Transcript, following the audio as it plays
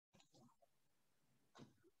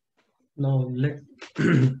Now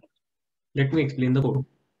let me explain the code.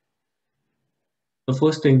 The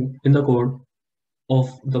first thing in the code of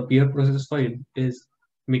the peer process file is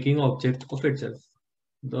making an object of itself.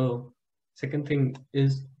 The second thing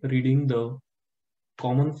is reading the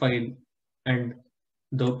common file and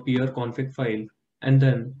the peer config file, and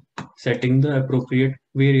then setting the appropriate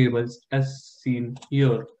variables as seen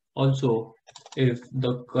here. Also, if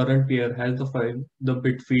the current peer has the file, the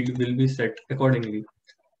bit field will be set accordingly.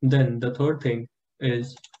 Then the third thing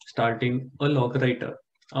is starting a log writer.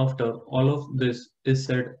 After all of this is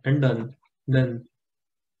said and done, then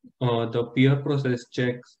the peer process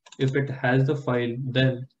checks if it has the file.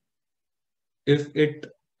 Then if it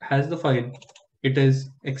has the file, it is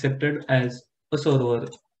accepted as a server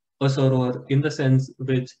in the sense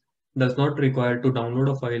which does not require to download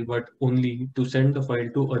a file but only to send the file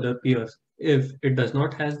to other peers. If it does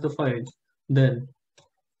not has the file, then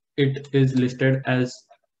it is listed as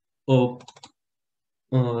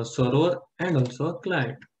a server and also a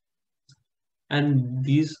client, and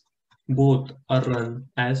these both are run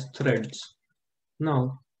as threads.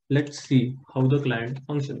 Now let's see how the client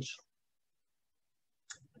functions.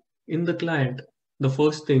 In the client, the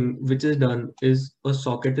first thing which is done is a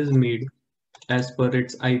socket is made as per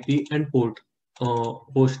its IP and port,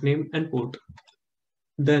 host name and port.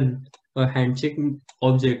 Then a handshake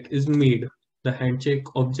object is made. The handshake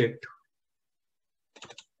object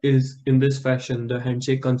is in this fashion. The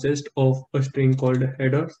handshake consists of a string called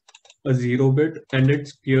header, a 0 bit, and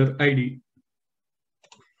its peer ID.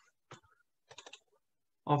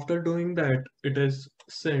 After doing that, it is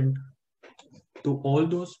sent to all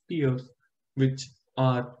those peers which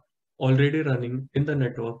are already running in the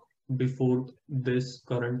network before this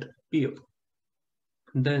current peer.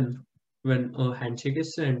 Then, when a handshake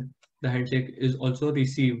is sent, the handshake is also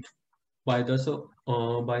received by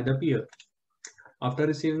the peer. After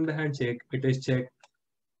receiving the handshake, it is checked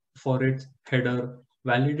for its header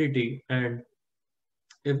validity, and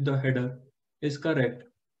if the header is correct,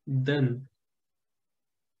 then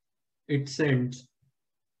it sends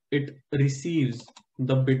it receives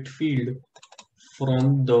the bit field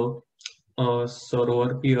from the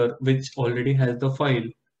server peer which already has the file,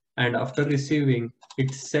 and after receiving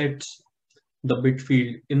it sets the bit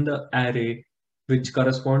field in the array which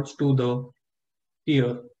corresponds to the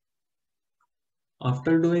peer.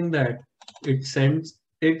 After doing that, it sends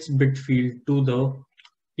its bit field to the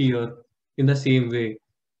peer in the same way,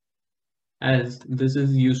 as this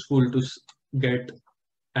is useful to get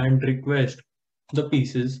and request the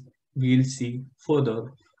pieces we'll see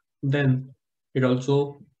further. Then it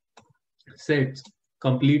also sets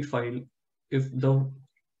complete file if the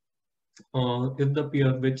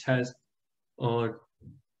peer uh,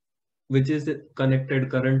 which is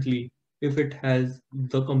connected currently, if it has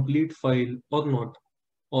the complete file or not,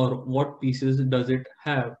 or what pieces does it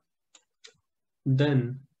have.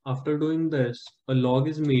 Then after doing this, a log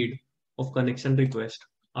is made of connection request.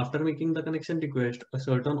 After making the connection request, a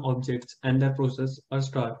certain objects and their process are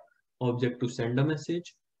start. Object to send a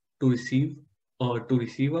message, to receive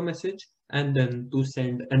a message, and then to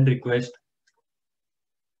send and request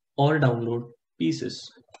or download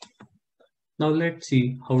pieces. Now let's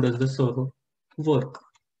see how does the server work.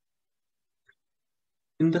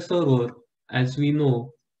 In the server, as we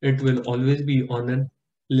know, it will always be on a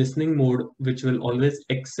listening mode, which will always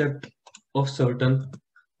accept of certain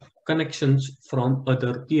connections from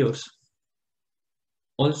other peers.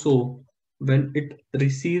 Also, when it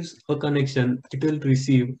receives a connection, it will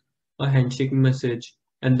receive a handshake message,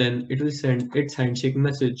 and then it will send its handshake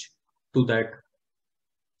message to that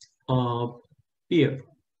uh, peer.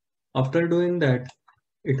 After doing that,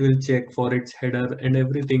 it will check for its header and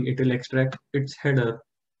everything. It will extract its header,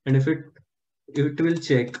 and if it will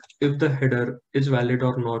check if the header is valid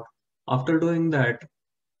or not. After doing that,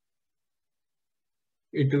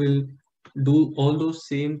 it will do all those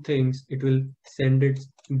same things. It will send its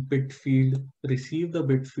bit field, receive the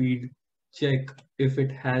bit field, check if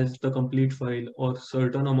it has the complete file or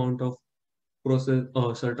certain amount of process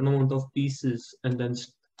or certain amount of pieces, and then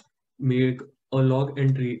make a log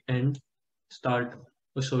entry and start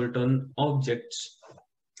a certain objects.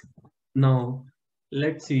 Now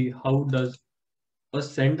let's see how does a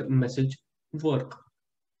send message work.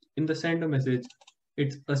 In the send message,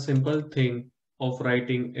 it's a simple thing of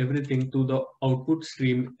writing everything to the output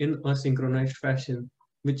stream in a synchronized fashion,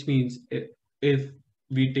 which means if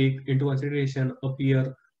we take into consideration a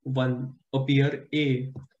peer 1, a peer A,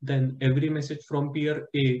 then every message from peer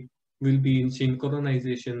A will be in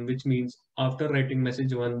synchronization, which means after writing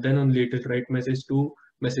message 1, then only it will write message 2,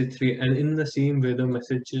 message 3, and in the same way the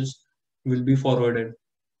messages will be forwarded.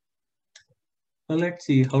 Now let's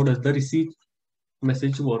see how does the receive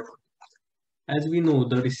message work. As we know,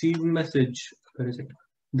 the receive message, where is it?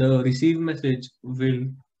 The receive message will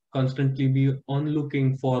constantly be on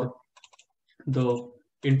looking for the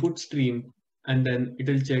input stream, and then it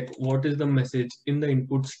will check what is the message in the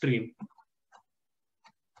input stream.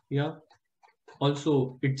 Yeah.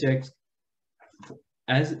 Also, it checks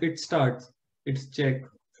as it starts, it's check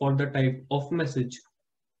for the type of message,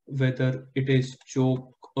 whether it is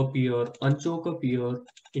choke appear, unchoke appear,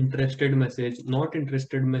 interested message, not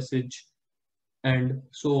interested message, and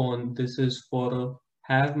so on. This is for a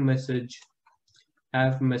have message,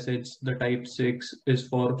 the type 6 is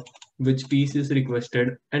for which piece is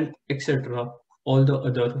requested, and etc. All the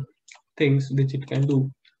other things which it can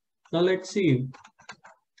do. Now let's see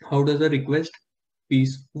how does a request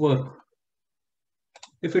piece work.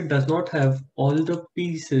 If it does not have all the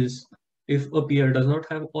pieces, if a peer does not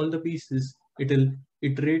have all the pieces, it will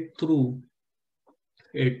iterate through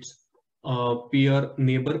its peer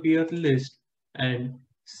neighbor peer list and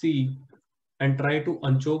see and try to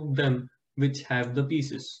unchoke them which have the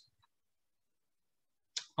pieces.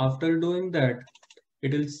 After doing that,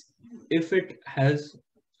 it will, if it has,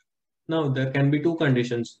 now there can be two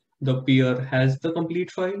conditions. The peer has the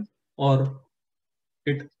complete file or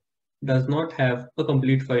it does not have a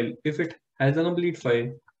complete file. If it has a complete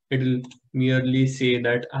file, it will merely say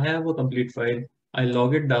that I have a complete file. I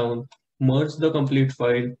log it down, merge the complete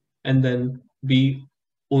file, and then be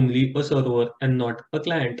only a server and not a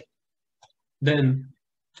client. Then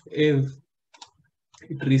if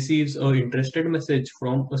it receives a interested message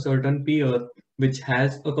from a certain peer which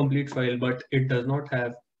has a complete file, but it does not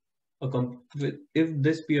have if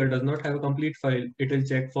this peer does not have a complete file, it will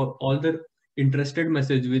check for all the interested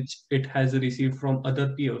message which it has received from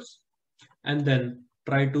other peers and then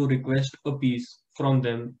try to request a piece from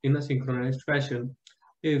them in a synchronized fashion.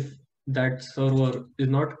 If that server is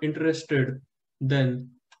not interested, then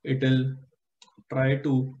it will try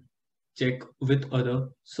to check with other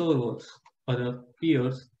servers, other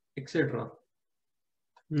peers, etc.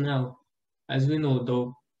 Now, as we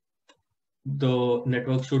know, the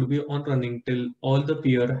network should be on running till all the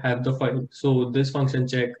peer have the file. So this function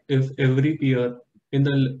check if every peer in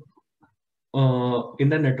the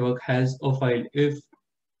network has a file. If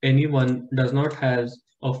anyone does not has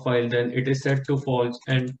a file, then it is set to false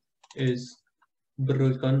and is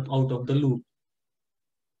broken out of the loop.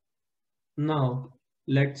 Now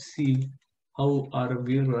let's see how are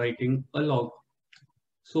we writing a log.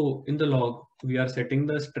 So in the log, we are setting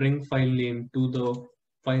the string file name to the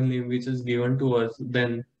file name which is given to us.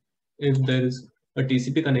 Then if there is a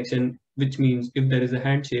TCP connection, which means if there is a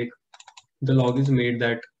handshake, the log is made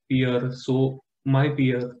that peer, so my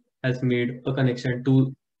peer has made a connection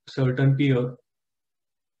to certain peer.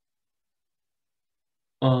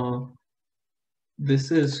 Uh,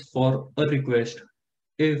 this is for a request.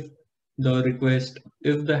 If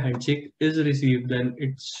if the handshake is received, then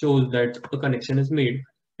it shows that a connection is made.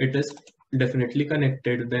 It is definitely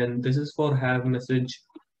connected. Then this is for have message,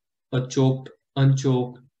 a choked,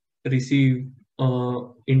 unchoked, receive,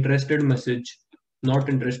 interested message, not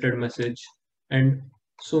interested message, and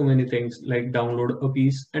so many things like download a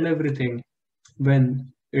piece and everything.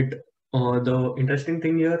 When the interesting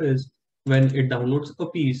thing here is when it downloads a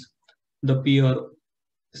piece, the peer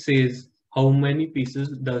says how many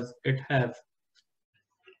pieces does it have.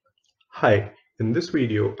 Hi, in this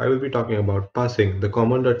video I will be talking about parsing the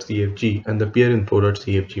common.cfg and the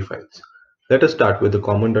peerinfo.cfg files. Let us start with the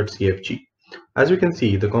common.cfg. As you can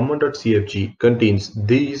see, the common.cfg contains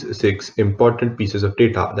these 6 important pieces of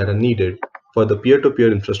data that are needed for the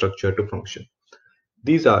peer-to-peer infrastructure to function.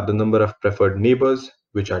 These are the number of preferred neighbors,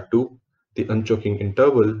 which are 2, the unchoking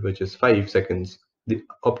interval, which is 5 seconds, the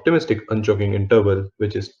optimistic unchoking interval,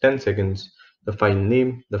 which is 10 seconds, the file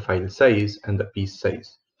name, the file size, and the piece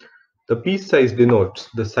size. The piece size denotes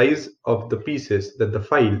the size of the pieces that the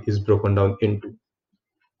file is broken down into.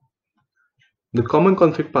 The common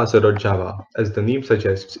config parser.java, as the name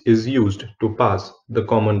suggests, is used to parse the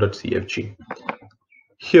common.cfg.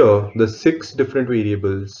 Here, the 6 different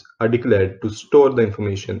variables are declared to store the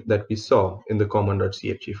information that we saw in the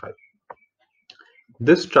common.cfg file.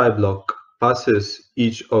 This try block passes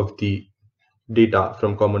each of the data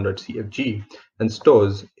from common.cfg and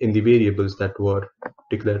stores in the variables that were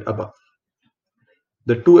declared above.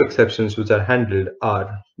 The two exceptions which are handled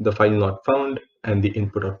are the file not found and the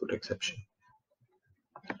input-output exception.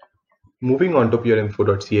 Moving on to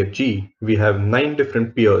peerinfo.cfg, we have 9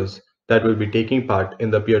 different peers that will be taking part in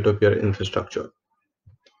the peer-to-peer infrastructure.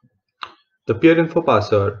 The peerinfo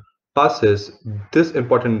parser passes this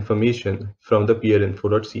important information from the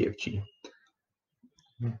peerinfo.cfg.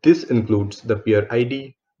 This includes the peer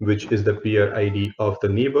ID, which is the peer ID of the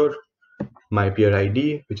neighbor, my peer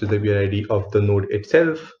ID, which is the peer ID of the node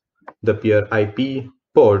itself, the peer IP,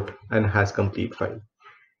 port, and has complete file.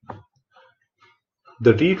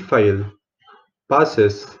 The read file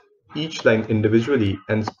passes each line individually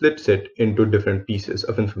and splits it into different pieces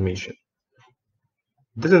of information.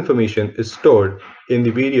 This information is stored in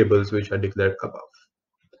the variables which are declared above.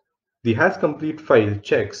 The has complete file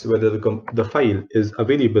checks whether the file is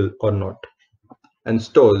available or not and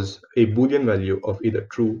stores a Boolean value of either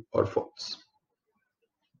true or false.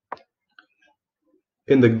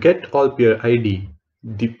 In the getAllPeer ID,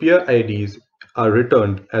 the peer IDs are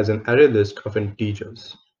returned as an array list of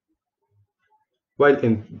integers, while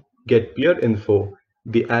in getPeerInfo,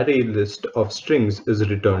 the array list of strings is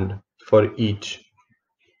returned for each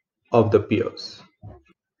of the peers.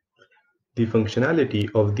 The functionality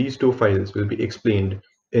of these two files will be explained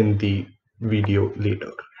in the video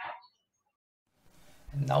later.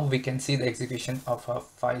 Now we can see the execution of a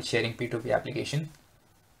file sharing P2P application,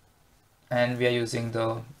 and we are using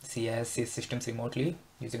the CIS systems remotely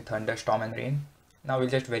using Thunder, Storm and Rain. Now we'll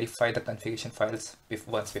just verify the configuration files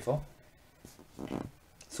once before.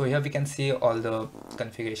 So here we can see all the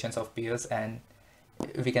configurations of peers, and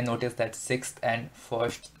we can notice that 6th and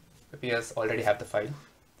 1st peers already have the file.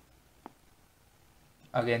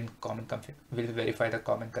 Again, we'll verify the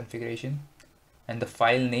common configuration, and the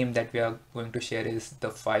file name that we are going to share is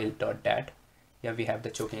the file.dat. Here we have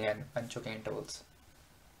the choking and unchoking intervals.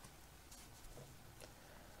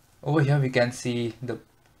 Over here we can see the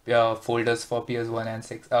folders for peers 1 and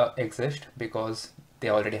 6 exist because they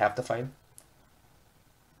already have the file.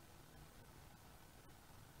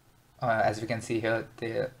 As we can see here,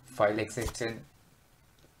 the file exists in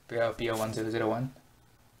peer 1001.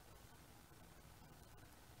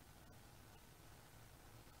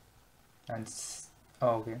 And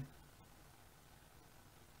okay,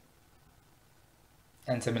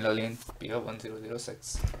 and similarly in peer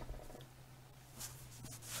 1006.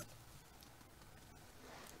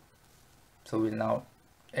 So we'll now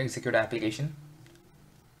execute application.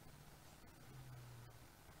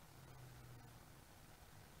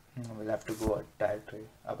 We'll have to go a directory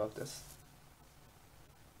above this.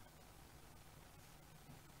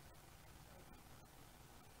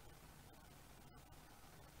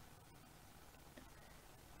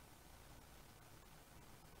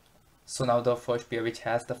 So now the first peer which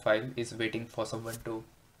has the file is waiting for someone to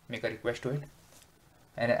make a request to it.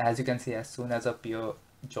 And as you can see, as soon as a peer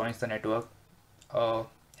joins the network, a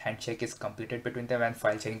handshake is completed between them and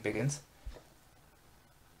file sharing begins.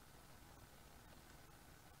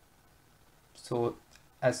 So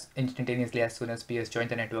as instantaneously as soon as peers join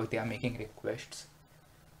the network, they are making requests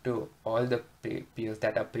to all the peers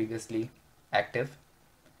that are previously active.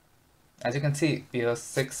 As you can see, peer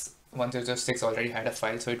 1006 already had a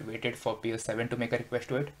file, so it waited for peer 7 to make a request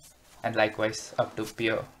to it, and likewise up to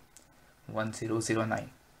peer 1009.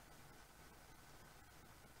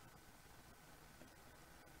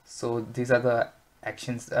 So these are the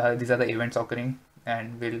actions, these are the events occurring,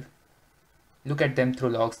 and we'll look at them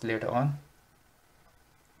through logs later on.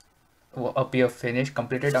 A peer finished,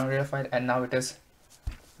 completed downloaded a file, and now it is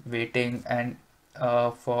waiting and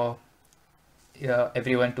for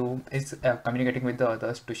everyone is communicating with the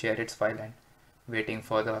others to share its file and waiting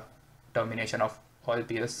for the termination of all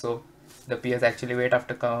peers. So the peers actually wait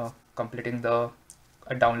after completing the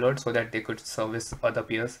download so that they could service other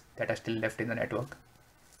peers that are still left in the network.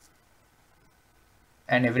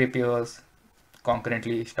 And every peers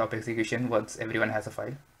concurrently stop execution once everyone has a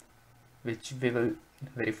file, which we will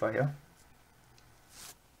verify here.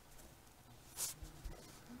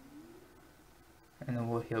 And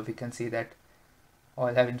over here we can see that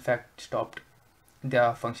all have in fact stopped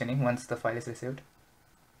their functioning once the file is received.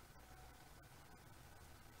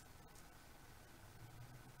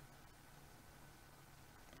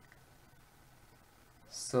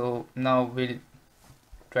 So now we'll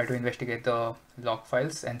try to investigate the log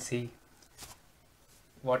files and see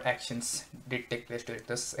what actions did take place during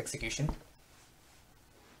this execution.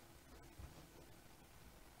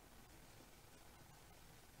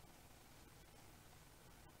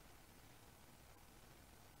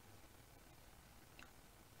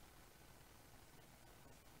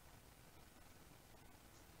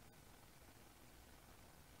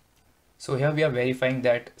 So here we are verifying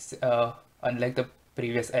that unlike the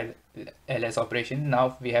previous ls operation,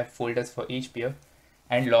 now we have folders for each peer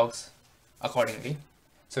and logs accordingly.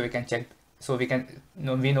 So we can check, so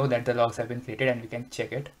we know that the logs have been created, and we can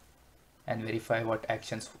check it and verify what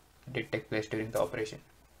actions did take place during the operation.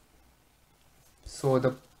 So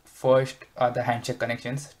the first are the handshake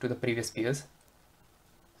connections to the previous peers.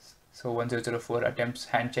 So 1004 attempts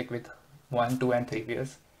handshake with 1, 2 and 3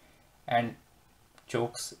 peers and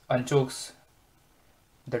unchokes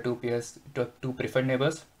the two preferred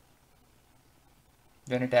neighbors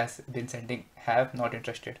when it has been sending have not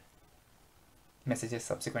interested messages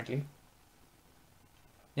subsequently.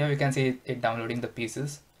 Here we can see it downloading the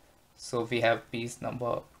pieces. So we have piece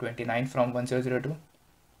number 29 from 1002.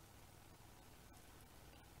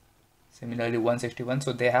 Similarly 161.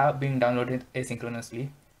 So they have been downloaded asynchronously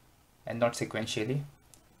and not sequentially,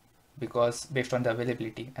 because based on the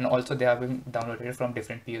availability, and also they have been downloaded from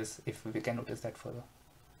different peers, if we can notice that further.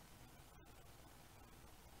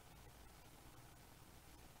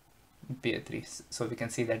 Peer 3, so we can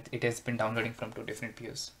see that it has been downloading from 2 different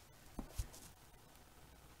peers.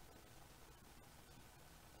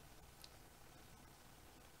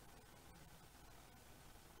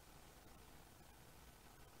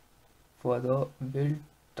 Further, we'll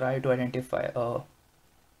try to identify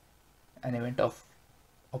an event of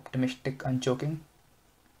optimistic unchoking.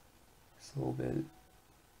 So we'll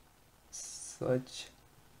search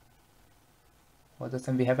for this,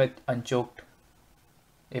 and we have an unchoked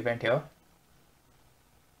event here,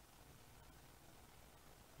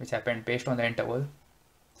 which happened based on the interval.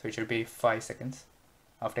 So it should be 5 seconds,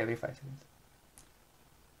 after every 5 seconds.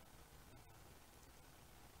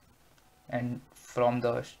 And from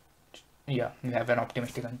the we have an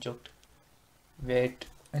optimistic unchoked where it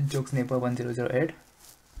unchokes neighbor 1008.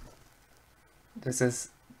 This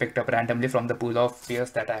is picked up randomly from the pool of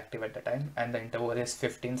peers that are active at the time, and the interval is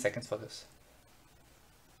 15 seconds for this.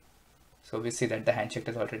 So we see that the handshake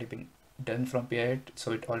has already been done from peer 8,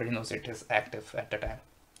 so it already knows it is active at the time,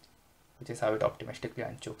 which is how it optimistically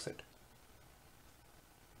unchokes it.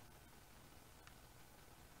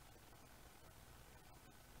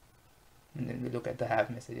 And then we look at the have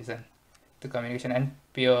messages and the communication, and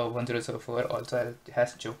peer 1004 also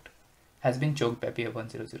has been choked by peer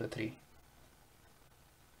 1003,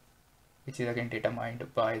 which is again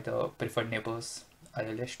determined by the preferred neighbors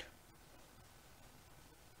array list.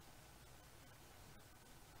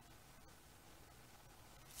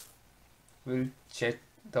 We'll check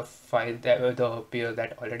the file, the peer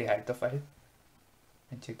that already had the file,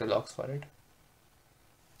 and check the logs for it.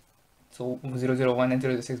 So 001 and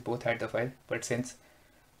 006 both had the file, but since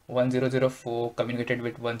 1004 communicated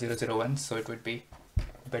with 1001, so it would be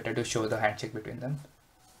better to show the handshake between them.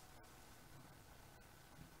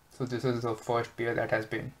 So this is the first peer that has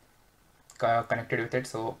been connected with it.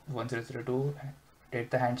 So 1002 did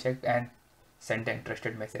the handshake and sent the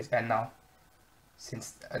interested message, and now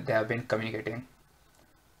since they have been communicating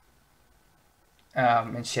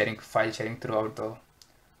and file sharing throughout the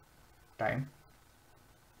time,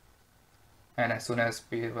 and as soon as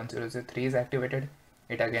peer 1003 is activated,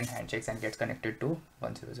 it again handshakes and gets connected to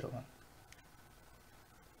 1001.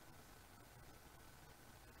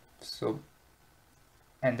 So,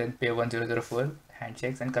 and then peer 1004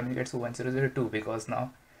 handshakes and communicates to 1002, because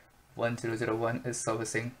now 1001 is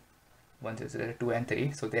servicing 1002 and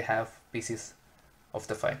 3, so they have pieces of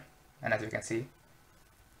the file, and as you can see,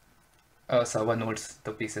 server nodes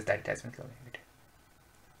the pieces that has been communicated.